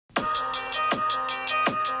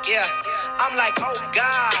Yeah, I'm like, oh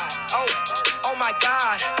God, oh my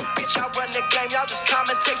God. Bitch, I run the game, y'all just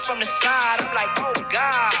commentate from the side. I'm like, oh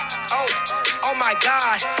God, oh my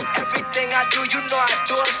God. Everything I do, you know I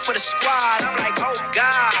do it for the squad. I'm like, oh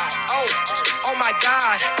God, oh my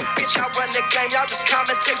God. Bitch, I run the game, y'all just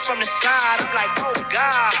commentate from the side. I'm like, oh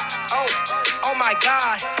God, oh my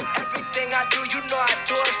God. Everything I do, you know I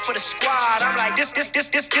do it for the squad. I'm like, this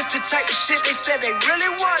the type of shit they said they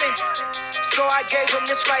really wanted. So I gave them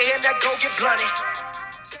this right here, now go get blunted.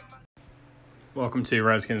 Welcome to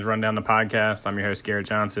Redskins Rundown, the podcast. I'm your host, Garrett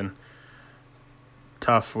Johnson.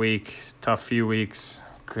 Tough week, tough few weeks.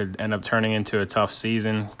 Could end up turning into a tough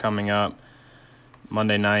season coming up.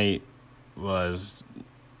 Monday night was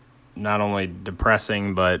not only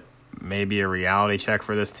depressing, but maybe a reality check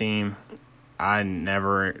for this team. I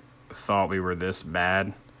never thought we were this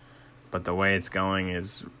bad, but the way it's going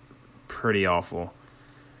is pretty awful.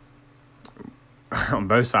 On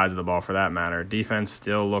both sides of the ball, for that matter. Defense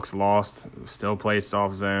still looks lost, still plays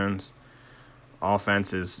soft zones.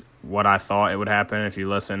 Offense is what I thought it would happen if you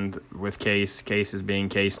listened with Case. Case is being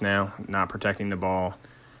Case now, not protecting the ball.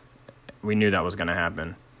 We knew that was going to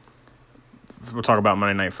happen. We'll talk about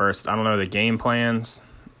Monday night first. I don't know, the game plans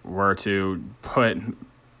were to put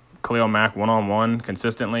Khalil Mack one-on-one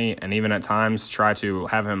consistently, and even at times try to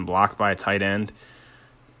have him blocked by a tight end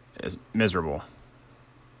is miserable.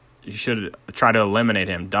 You should try to eliminate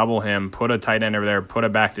him, double him, put a tight end over there, put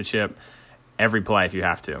it back to Chip every play if you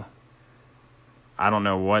have to. I don't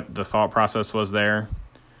know what the thought process was there.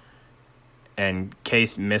 And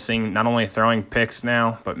Case missing, not only throwing picks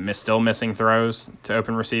now, but still missing throws to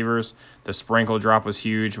open receivers. The sprinkle drop was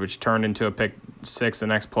huge, which turned into a pick six the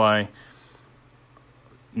next play.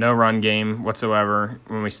 No run game whatsoever.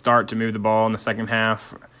 When we start to move the ball in the second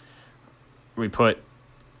half, we put –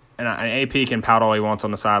 and AP can pout all he wants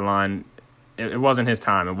on the sideline. It wasn't his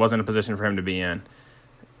time. It wasn't a position for him to be in.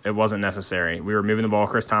 It wasn't necessary. We were moving the ball,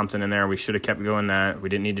 Chris Thompson in there. We should have kept going that. We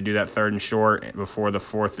didn't need to do that third and short before the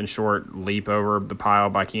fourth and short leap over the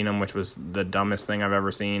pile by Keenum, which was the dumbest thing I've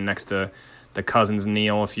ever seen, next to the Cousins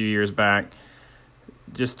kneel a few years back.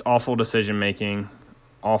 Just awful decision-making,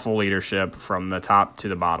 awful leadership from the top to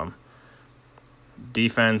the bottom.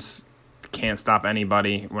 Defense can't stop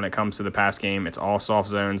anybody when it comes to the pass game. It's all soft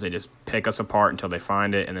zones. They just pick us apart until they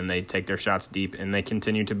find it, and then they take their shots deep, and they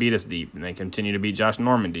continue to beat us deep, and they continue to beat Josh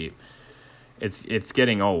Norman deep. It's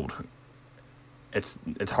getting old. It's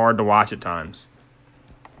hard to watch at times.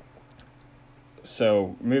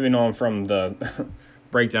 So moving on from the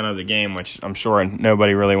breakdown of the game, which I'm sure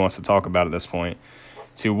nobody really wants to talk about at this point,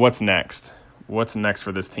 to what's next. What's next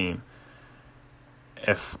for this team?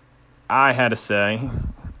 If I had to say,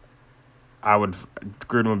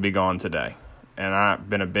 Gruden would be gone today. And I've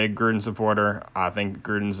been a big Gruden supporter. I think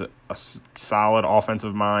Gruden's a solid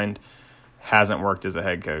offensive mind. Hasn't worked as a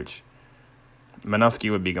head coach. Manusky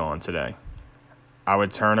would be gone today. I would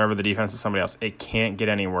turn over the defense to somebody else. It can't get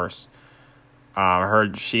any worse. I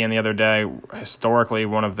heard Sheehan the other day, historically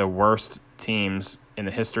one of the worst teams in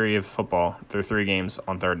the history of football through 3 games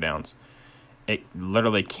on third downs. It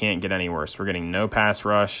literally can't get any worse. We're getting no pass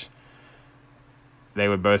rush. They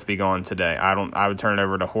would both be gone today. I would turn it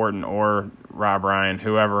over to Horton or Rob Ryan,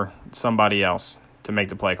 whoever, somebody else to make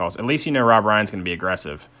the play calls. At least you know Rob Ryan's going to be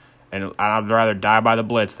aggressive. And I'd rather die by the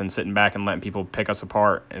blitz than sitting back and letting people pick us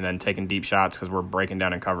apart and then taking deep shots because we're breaking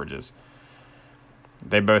down in coverages.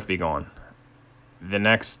 They'd both be gone. The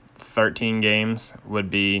next 13 games would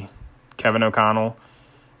be Kevin O'Connell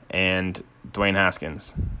and Dwayne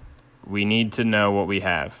Haskins. We need to know what we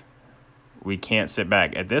have. We can't sit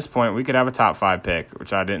back. At this point, we could have a top 5 pick,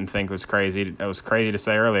 which I didn't think was crazy. It was crazy to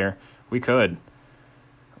say earlier. We could.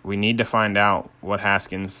 We need to find out what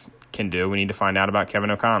Haskins can do. We need to find out about Kevin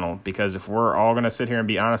O'Connell, because if we're all going to sit here and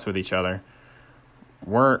be honest with each other,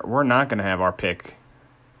 we're not going to have our pick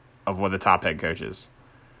of what the top head coach is.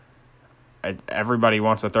 Everybody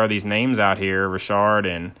wants to throw these names out here, Richard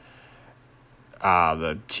and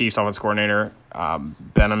the Chiefs offense coordinator,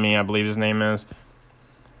 Benamy, I believe his name is.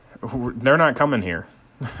 They're not coming here.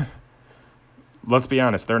 Let's be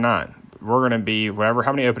honest, they're not. We're going to be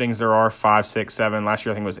how many openings there are, 5, 6, 7. Last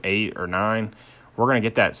year I think it was 8 or 9. We're going to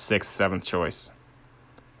get that 6th, 7th choice.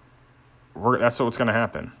 That's what's going to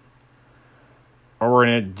happen. Or we're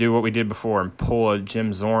going to do what we did before and pull a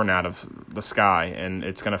Jim Zorn out of the sky, and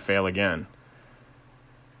it's going to fail again.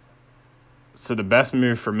 So the best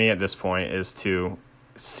move for me at this point is to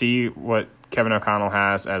see what Kevin O'Connell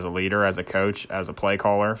has as a leader, as a coach, as a play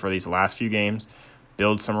caller for these last few games,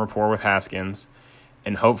 build some rapport with Haskins,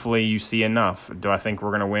 and hopefully you see enough. Do I think we're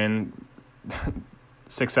going to win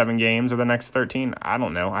 6, 7 games over the next 13? I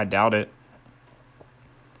don't know. I doubt it.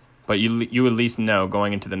 But you at least know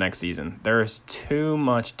going into the next season, there is too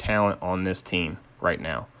much talent on this team right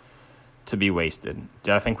now to be wasted.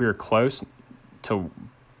 Did I think we were close to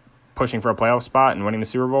pushing for a playoff spot and winning the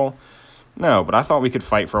Super Bowl? No, but I thought we could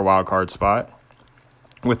fight for a wild card spot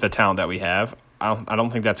with the talent that we have. I don't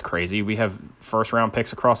think that's crazy. We have first-round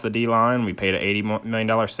picks across the D-line. We paid an $80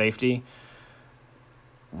 million safety.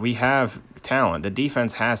 We have talent. The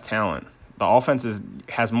defense has talent. The offense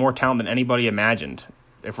has more talent than anybody imagined,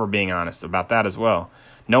 if we're being honest about that as well.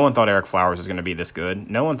 No one thought Eric Flowers was going to be this good.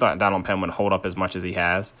 No one thought Donald Penn would hold up as much as he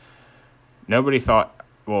has. Nobody thought,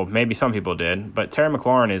 well, maybe some people did, but Terry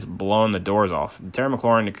McLaurin is blowing the doors off. Terry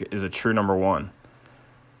McLaurin is a true number one.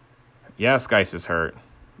 Yes, Geis is hurt.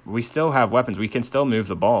 We still have weapons. We can still move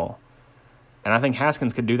the ball. And I think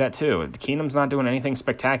Haskins could do that too. Keenum's not doing anything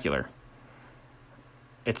spectacular.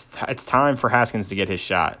 It's time for Haskins to get his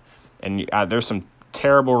shot. And there's some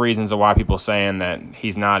terrible reasons of why people saying that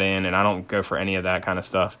he's not in, and I don't go for any of that kind of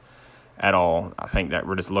stuff at all. I think that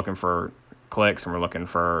we're just looking for clicks and we're looking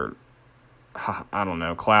for, I don't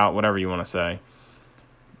know, clout, whatever you want to say.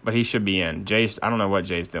 But he should be in. I don't know what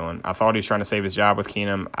Jay's doing. I thought he was trying to save his job with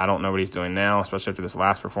Keenum. I don't know what he's doing now, especially after this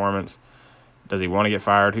last performance. Does he want to get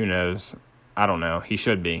fired? Who knows? I don't know. He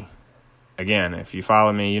should be. Again, if you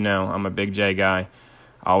follow me, you know I'm a big Jay guy.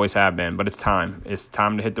 I always have been. But it's time. It's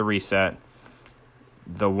time to hit the reset.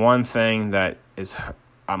 The one thing that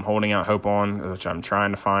I'm holding out hope on, which I'm trying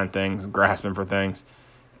to find things, grasping for things,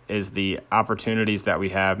 is the opportunities that we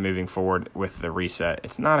have moving forward with the reset.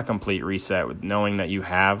 It's not a complete reset with knowing that you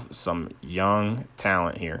have some young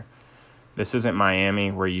talent here. This isn't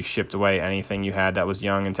Miami where you shipped away anything you had that was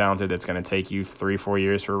young and talented that's going to take you 3-4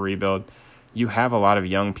 years for a rebuild. You have a lot of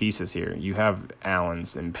young pieces here. You have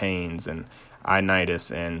Allens and Paynes and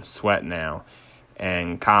Ioannidis and Sweat now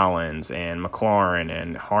and Collins and McLaurin,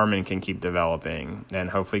 and Harmon can keep developing. And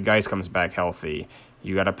hopefully Geis comes back healthy.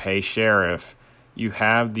 You got to pay Sheriff. You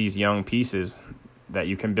have these young pieces that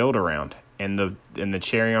you can build around. And the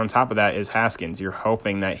cherry on top of that is Haskins. You're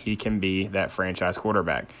hoping that he can be that franchise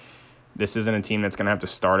quarterback. This isn't a team that's going to have to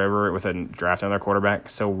start over with a draft another quarterback.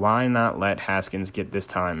 So why not let Haskins get this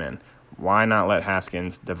time in? Why not let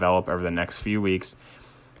Haskins develop over the next few weeks?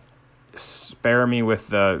 Spare me with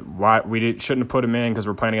the why shouldn't have put him in because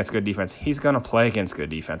we're playing against good defense. He's going to play against good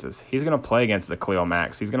defenses. He's going to play against the Khalil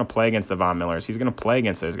Macks. He's going to play against the Von Millers. He's going to play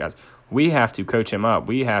against those guys. We have to coach him up.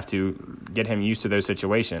 We have to get him used to those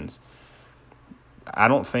situations. I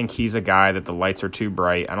don't think he's a guy that the lights are too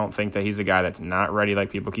bright. I don't think that he's a guy that's not ready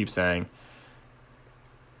like people keep saying.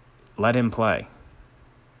 Let him play.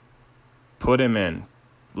 Put him in.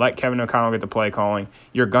 Let Kevin O'Connell get the play calling.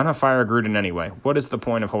 You're going to fire Gruden anyway. What is the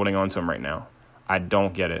point of holding on to him right now? I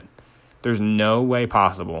don't get it. There's no way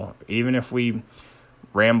possible, even if we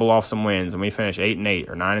ramble off some wins and we finish 8-8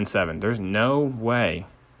 or 9-7, there's no way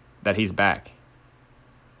that he's back.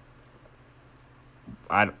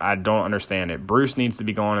 I don't understand it. Bruce needs to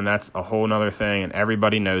be gone, and that's a whole other thing, and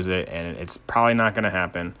everybody knows it, and it's probably not going to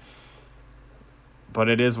happen. But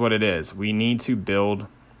it is what it is. We need to build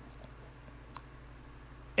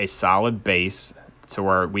a solid base to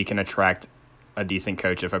where we can attract a decent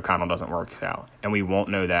coach if O'Connell doesn't work out. And we won't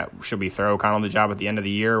know that. Should we throw O'Connell the job at the end of the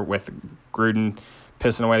year with Gruden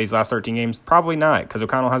pissing away these last 13 games? Probably not, because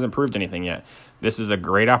O'Connell hasn't proved anything yet. This is a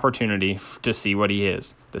great opportunity to see what he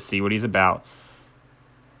is, to see what he's about.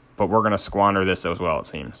 But we're going to squander this as well, it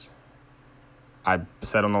seems. I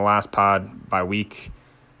said on the last pod by week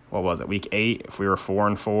 8, if we were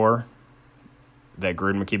 4-4, that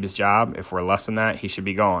Gruden would keep his job. If we're less than that, he should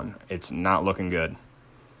be gone. It's not looking good.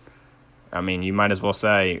 I mean, you might as well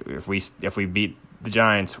say if we beat the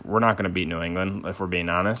Giants, we're not going to beat New England, if we're being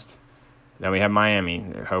honest. Then we have Miami.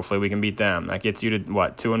 Hopefully we can beat them. That gets you to,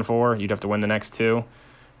 2-4? You'd have to win the next 2.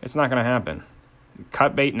 It's not going to happen.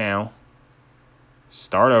 Cut bait now.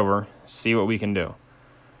 Start over. See what we can do.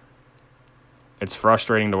 It's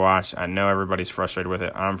frustrating to watch. I know everybody's frustrated with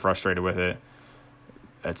it. I'm frustrated with it.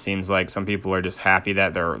 It seems like some people are just happy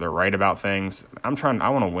that they're right about things. I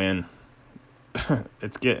want to win.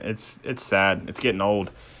 It's sad. It's getting old.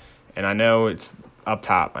 And I know it's up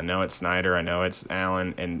top. I know it's Snyder. I know it's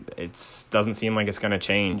Allen. And it doesn't seem like it's going to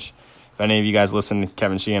change. If any of you guys listen to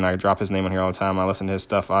Kevin Sheehan, I drop his name on here all the time. I listen to his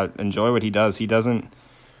stuff. I enjoy what he does. He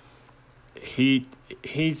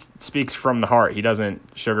speaks from the heart. He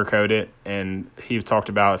doesn't sugarcoat it. And he talked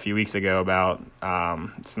about a few weeks ago about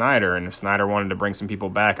Snyder, and if Snyder wanted to bring some people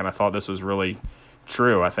back, and I thought this was really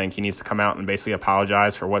true. I think he needs to come out and basically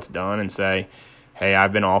apologize for what's done and say, hey,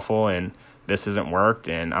 I've been awful and this hasn't worked,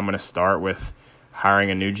 and I'm going to start with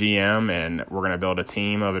hiring a new GM, and we're going to build a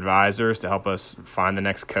team of advisors to help us find the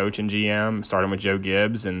next coach and GM, starting with Joe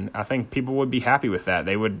Gibbs. And I think people would be happy with that.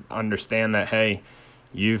 They would understand that, hey,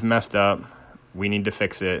 you've messed up. We need to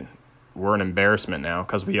fix it. We're an embarrassment now,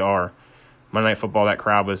 because we are. Monday Night Football, that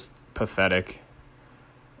crowd was pathetic.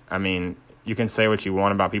 I mean, you can say what you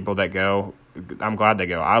want about people that go. I'm glad they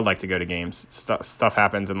go. I like to go to games. Stuff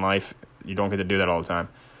happens in life. You don't get to do that all the time.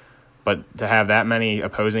 But to have that many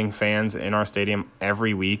opposing fans in our stadium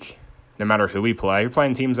every week, no matter who we play, you're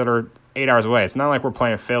playing teams that are 8 hours away. It's not like we're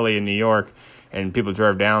playing Philly in New York and people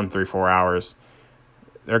drove down 3-4 hours.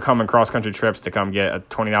 They're coming cross-country trips to come get a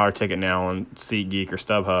 $20 ticket now on SeatGeek or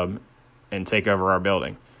StubHub and take over our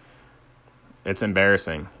building. It's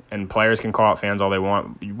embarrassing. And players can call out fans all they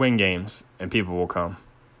want. You win games, and people will come.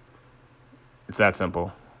 It's that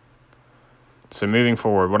simple. So moving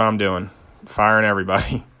forward, what I'm doing, firing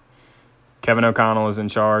everybody. Kevin O'Connell is in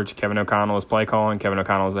charge. Kevin O'Connell is play calling. Kevin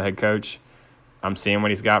O'Connell is the head coach. I'm seeing what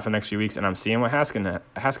he's got for the next few weeks, and I'm seeing what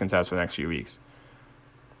Haskins has for the next few weeks.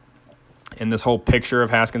 And this whole picture of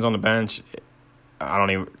Haskins on the bench,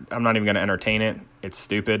 I'm not even going to entertain it. It's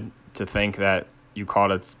stupid to think that you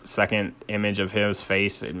caught a second image of his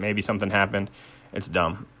face. Maybe something happened. It's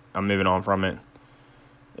dumb. I'm moving on from it.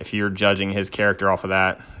 If you're judging his character off of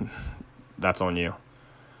that, that's on you.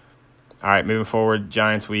 All right, moving forward,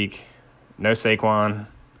 Giants week. No Saquon.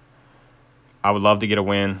 I would love to get a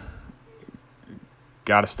win.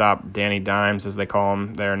 Got to stop Danny Dimes, as they call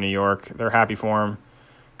him there in New York. They're happy for him.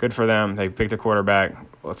 Good for them. They picked a quarterback.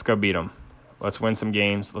 Let's go beat them. Let's win some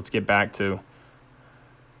games. Let's get back to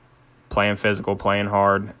playing physical, playing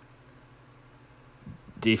hard.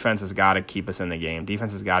 Defense has got to keep us in the game.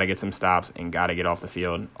 Defense has got to get some stops and got to get off the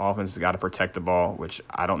field. Offense has got to protect the ball, which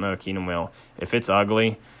I don't know if Keenum will. If it's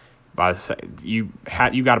ugly, you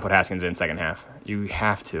got to put Haskins in second half. You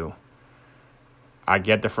have to. I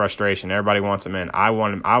get the frustration. Everybody wants him in. I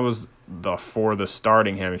was for the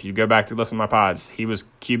starting him. If you go back to listen to my pods, he was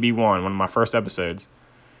QB1, one of my first episodes.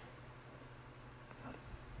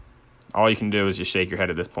 All you can do is just shake your head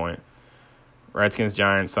at this point. Redskins,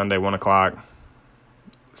 Giants, Sunday, 1 o'clock.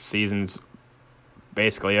 Season's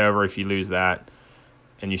basically over if you lose that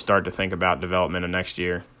and you start to think about development of next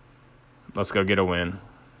year. Let's go get a win.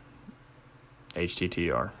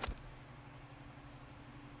 HTTR.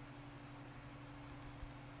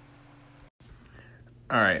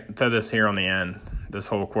 All right, throw this here on the end, this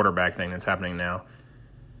whole quarterback thing that's happening now.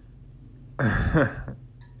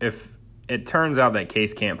 If it turns out that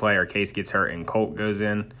Case can't play or Case gets hurt and Colt goes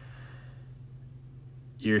in,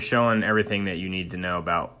 you're showing everything that you need to know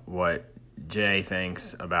about what Jay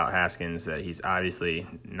thinks about Haskins, that he's obviously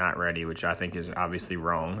not ready, which I think is obviously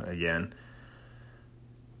wrong again.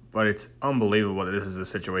 But it's unbelievable that this is the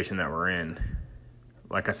situation that we're in.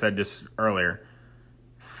 Like I said just earlier,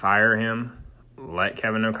 fire him, let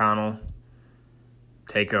Kevin O'Connell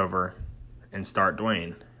take over, and start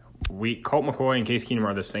Dwayne. Colt McCoy and Case Keenum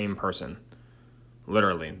are the same person.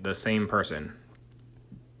 Literally, the same person.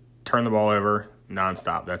 Turn the ball over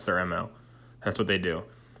nonstop. That's their MO. That's what they do.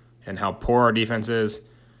 And how poor our defense is,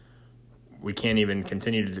 we can't even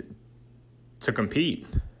continue to compete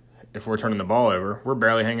if we're turning the ball over. We're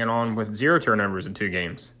barely hanging on with 0 turnovers in 2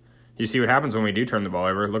 games. You see what happens when we do turn the ball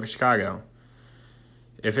over. Look at Chicago.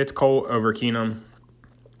 If it's Colt over Keenum,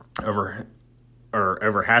 over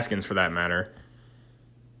Haskins for that matter,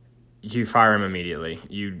 you fire him immediately.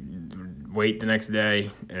 You wait the next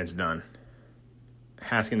day, and it's done.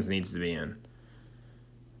 Haskins needs to be in,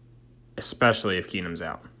 especially if Keenum's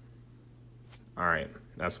out. All right,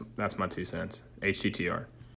 that's my 2 cents. HTTR.